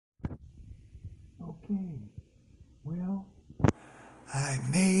Okay, well, I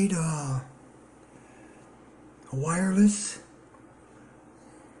made a wireless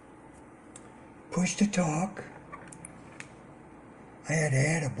push to talk. I had to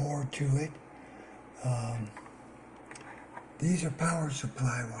add a board to it. These are power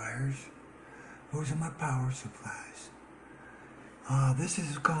supply wires. Those are my power supplies. This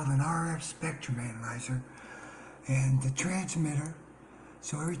is called an RF spectrum analyzer, and the transmitter.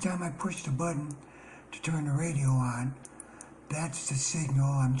 So every time I push the button to turn the radio on, that's the signal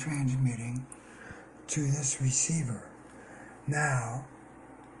I'm transmitting to this receiver. Now,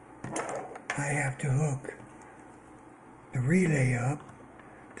 I have to hook the relay up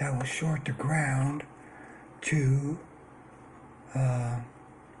that will short the ground to the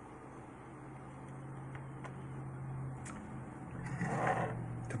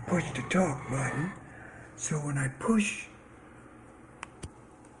push to talk button. So when I push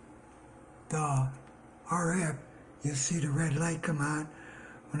the RF, you'll see the red light come on.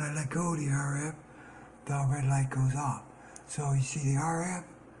 When I let go of the RF, the red light goes off. So you see the RF,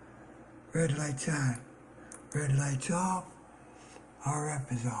 red light's on, red light's off,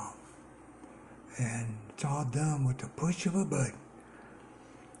 RF is off. And it's all done with the push of a button.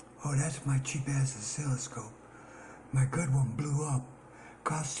 Oh, that's my cheap ass oscilloscope. My good one blew up.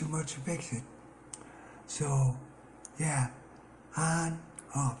 Cost too much to fix it. So, yeah, on,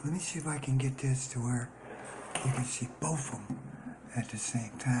 off. Let me see if I can get this to where you can see both of them at the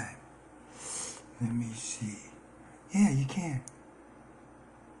same time. Let me see. Yeah, you can.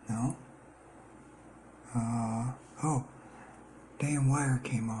 No? Oh, damn wire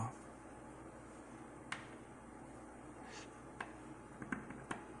came off.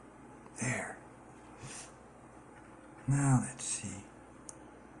 There. Now let's see.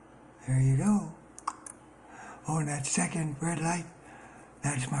 There you go. Oh, and that second red light,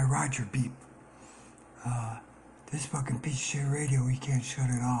 that's my Roger beep. This fucking piece of shit radio, we can't shut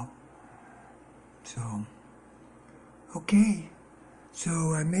it off. So, okay.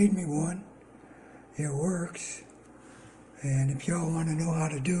 So I made me one. It works. And if y'all want to know how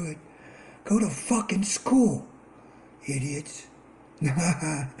to do it, go to fucking school, idiots.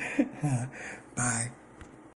 Bye.